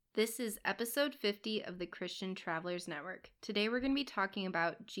This is episode 50 of the Christian Travelers Network. Today we're going to be talking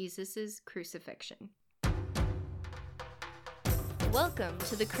about Jesus' crucifixion. Welcome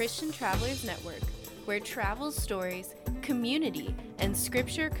to the Christian Travelers Network, where travel stories, community, and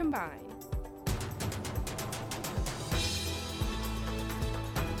scripture combine.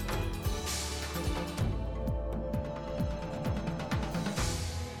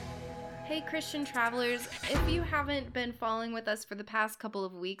 Hey Christian travelers, if you haven't been following with us for the past couple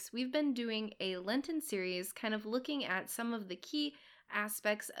of weeks, we've been doing a Lenten series kind of looking at some of the key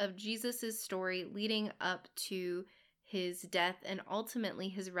aspects of Jesus' story leading up to his death and ultimately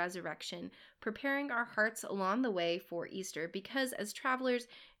his resurrection, preparing our hearts along the way for Easter, because as travelers,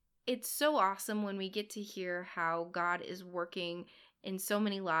 it's so awesome when we get to hear how God is working in so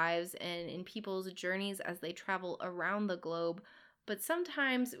many lives and in people's journeys as they travel around the globe. But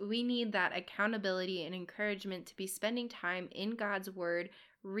sometimes we need that accountability and encouragement to be spending time in God's Word,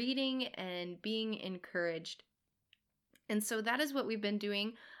 reading and being encouraged. And so that is what we've been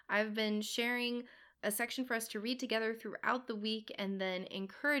doing. I've been sharing a section for us to read together throughout the week and then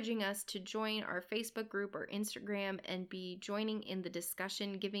encouraging us to join our Facebook group or Instagram and be joining in the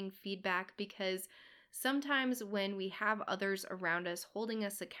discussion, giving feedback, because sometimes when we have others around us holding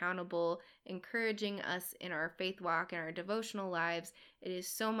us accountable, encouraging us in our faith walk and our devotional lives, it is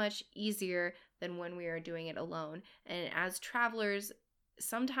so much easier than when we are doing it alone. And as travelers,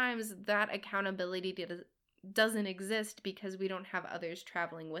 sometimes that accountability doesn't exist because we don't have others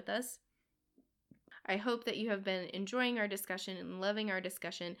traveling with us. I hope that you have been enjoying our discussion and loving our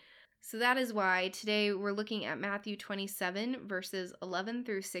discussion. So that is why today we're looking at Matthew 27, verses 11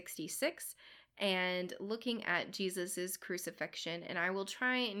 through 66, and looking at Jesus' crucifixion. And I will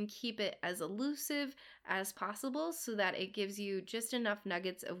try and keep it as elusive as possible so that it gives you just enough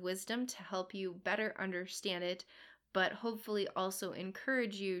nuggets of wisdom to help you better understand it, but hopefully also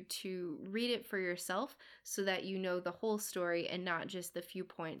encourage you to read it for yourself so that you know the whole story and not just the few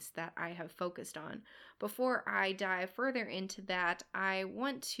points that I have focused on. Before I dive further into that, I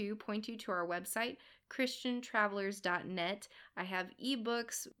want to point you to our website, christiantravelers.net. I have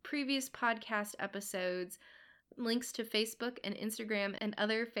ebooks, previous podcast episodes, links to Facebook and Instagram and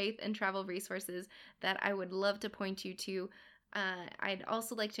other faith and travel resources that I would love to point you to. I'd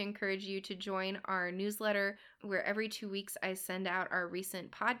also like to encourage you to join our newsletter, where every 2 weeks I send out our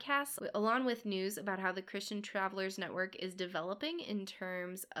recent podcasts, along with news about how the Christian Travelers Network is developing in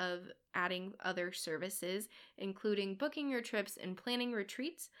terms of adding other services, including booking your trips and planning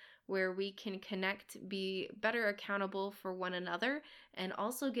retreats, where we can connect, be better accountable for one another, and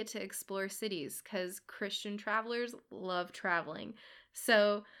also get to explore cities, because Christian travelers love traveling.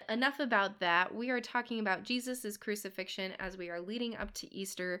 So enough about that. We are talking about Jesus' crucifixion as we are leading up to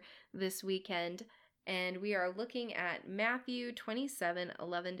Easter this weekend, and we are looking at Matthew 27,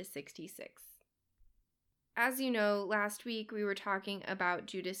 11 to 66. As you know, last week we were talking about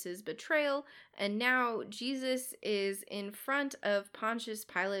Judas's betrayal, and now Jesus is in front of Pontius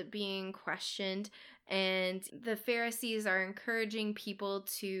Pilate being questioned, and the Pharisees are encouraging people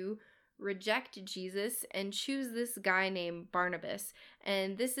to reject Jesus and choose this guy named Barnabas.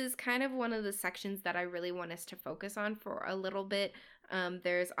 And this is kind of one of the sections that I really want us to focus on for a little bit.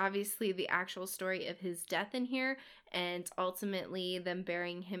 There's obviously the actual story of his death in here, and ultimately them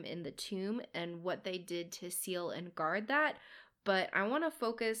burying him in the tomb and what they did to seal and guard that. But I want to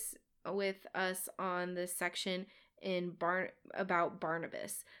focus with us on this section about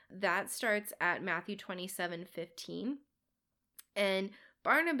Barnabas. That starts at Matthew 27:15. And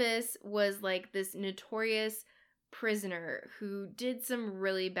Barnabas was like this notorious prisoner who did some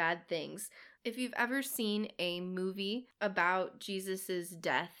really bad things. If you've ever seen a movie about Jesus's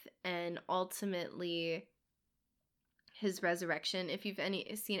death and ultimately his resurrection, if you've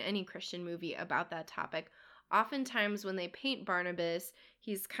seen any Christian movie about that topic, oftentimes when they paint Barnabas,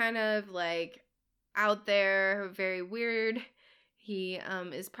 he's kind of like out there, very weird. He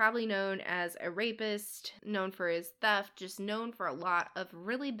is probably known as a rapist, known for his theft, just known for a lot of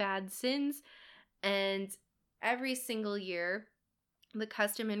really bad sins. And every single year, the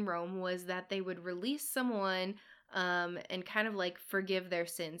custom in Rome was that they would release someone and kind of like forgive their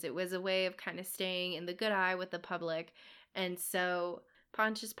sins. It was a way of kind of staying in the good eye with the public. And so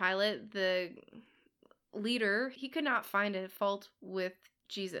Pontius Pilate, the leader, he could not find a fault with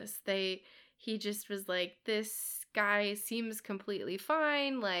Jesus. He just was like, this guy seems completely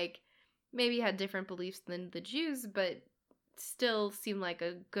fine, like maybe had different beliefs than the Jews, but still seemed like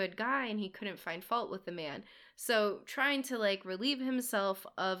a good guy, and he couldn't find fault with the man. So trying to like relieve himself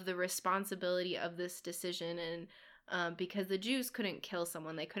of the responsibility of this decision and because the Jews couldn't kill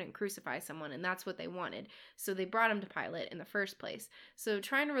someone, they couldn't crucify someone, and that's what they wanted. So they brought him to Pilate in the first place. So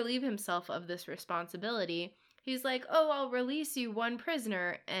trying to relieve himself of this responsibility, he's like, oh, I'll release you one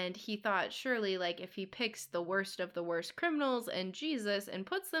prisoner. And he thought, surely, like, if he picks the worst of the worst criminals and Jesus and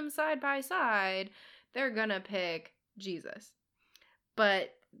puts them side by side, they're gonna pick Jesus.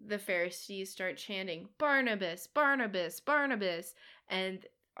 But the Pharisees start chanting, Barnabas, Barnabas, Barnabas. And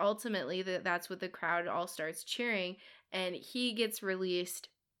ultimately, that's what the crowd all starts cheering. And he gets released.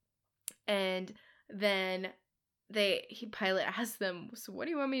 And then Pilate asks them, so what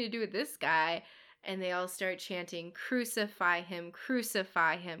do you want me to do with this guy? And they all start chanting, crucify him,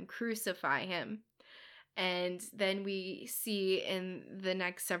 crucify him, crucify him. And then we see in the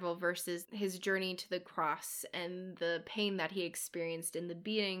next several verses his journey to the cross and the pain that he experienced and the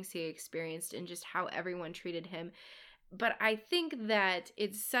beatings he experienced and just how everyone treated him. But I think that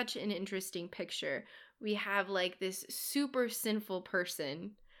it's such an interesting picture. We have like this super sinful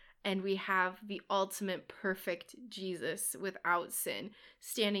person, and we have the ultimate perfect Jesus without sin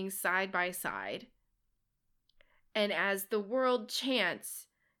standing side by side. And as the world chants,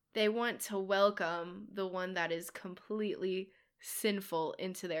 they want to welcome the one that is completely sinful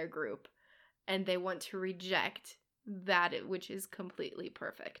into their group. And they want to reject that which is completely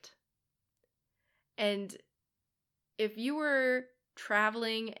perfect. And if you were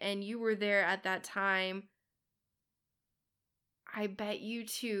traveling and you were there at that time, I bet you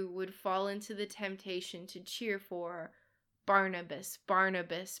too would fall into the temptation to cheer for Barnabas,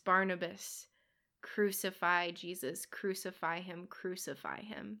 Barnabas, Barnabas. Crucify Jesus, crucify him, crucify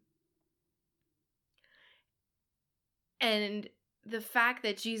him. And the fact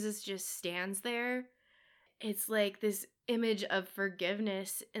that Jesus just stands there, it's like this image of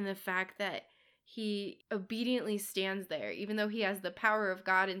forgiveness in the fact that he obediently stands there, even though he has the power of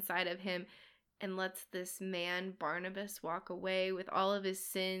God inside of him, and lets this man, Barnabas, walk away with all of his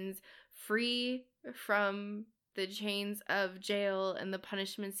sins, free from the chains of jail and the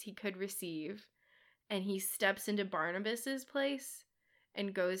punishments he could receive. And he steps into Barnabas's place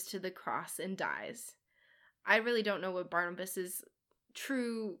and goes to the cross and dies. I really don't know what Barnabas's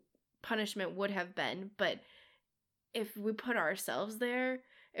true punishment would have been, but if we put ourselves there,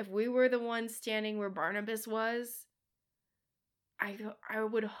 if we were the ones standing where Barnabas was, I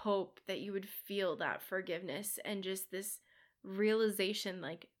would hope that you would feel that forgiveness and just this realization,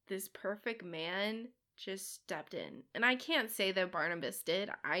 like this perfect man just stepped in. And I can't say that Barnabas did.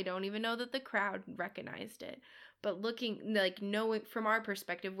 I don't even know that the crowd recognized it. But looking, like, knowing from our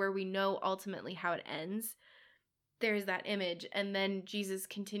perspective, where we know ultimately how it ends, there's that image. And then Jesus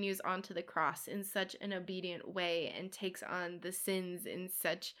continues on to the cross in such an obedient way and takes on the sins in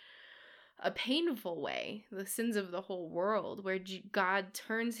such a painful way, the sins of the whole world, where God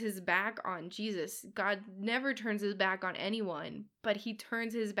turns his back on Jesus. God never turns his back on anyone, but he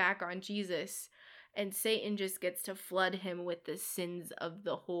turns his back on Jesus. And Satan just gets to flood him with the sins of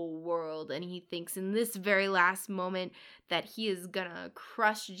the whole world. And he thinks in this very last moment that he is gonna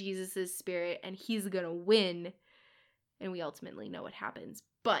crush Jesus' spirit and he's gonna win. And we ultimately know what happens.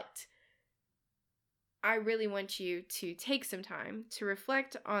 But I really want you to take some time to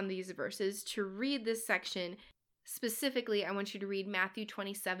reflect on these verses, to read this section. Specifically, I want you to read Matthew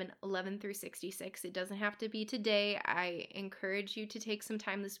 27:11-66. It doesn't have to be today. I encourage you to take some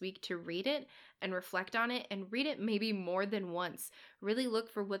time this week to read it and reflect on it, and read it maybe more than once. Really look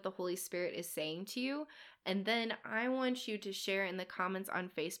for what the Holy Spirit is saying to you. And then I want you to share in the comments on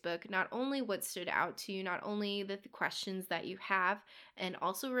Facebook not only what stood out to you, not only the questions that you have, and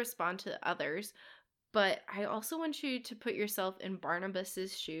also respond to others, but I also want you to put yourself in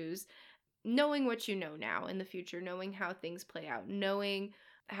Barnabas's shoes, knowing what you know now in the future, knowing how things play out, knowing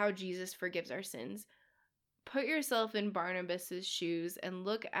how Jesus forgives our sins. Put yourself in Barnabas's shoes and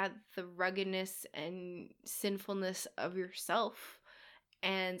look at the ruggedness and sinfulness of yourself,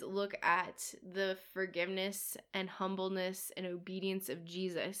 and look at the forgiveness and humbleness and obedience of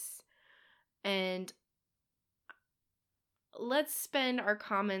Jesus. And let's spend our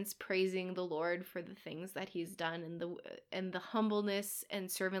comments praising the Lord for the things that he's done, and the humbleness and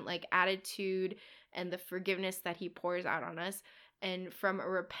servant-like attitude and the forgiveness that he pours out on us. And from a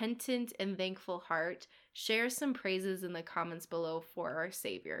repentant and thankful heart, share some praises in the comments below for our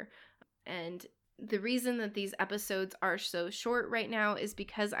Savior. And the reason that these episodes are so short right now is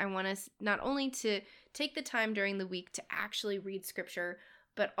because I want us not only to take the time during the week to actually read scripture,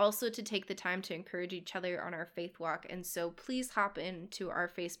 but also to take the time to encourage each other on our faith walk. And so please hop into our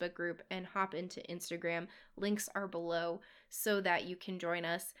Facebook group and hop into Instagram. Links are below so that you can join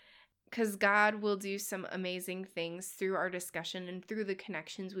us. because God will do some amazing things through our discussion and through the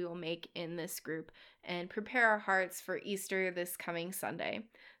connections we will make in this group, and prepare our hearts for Easter this coming Sunday.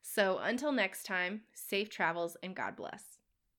 So until next time, safe travels and God bless.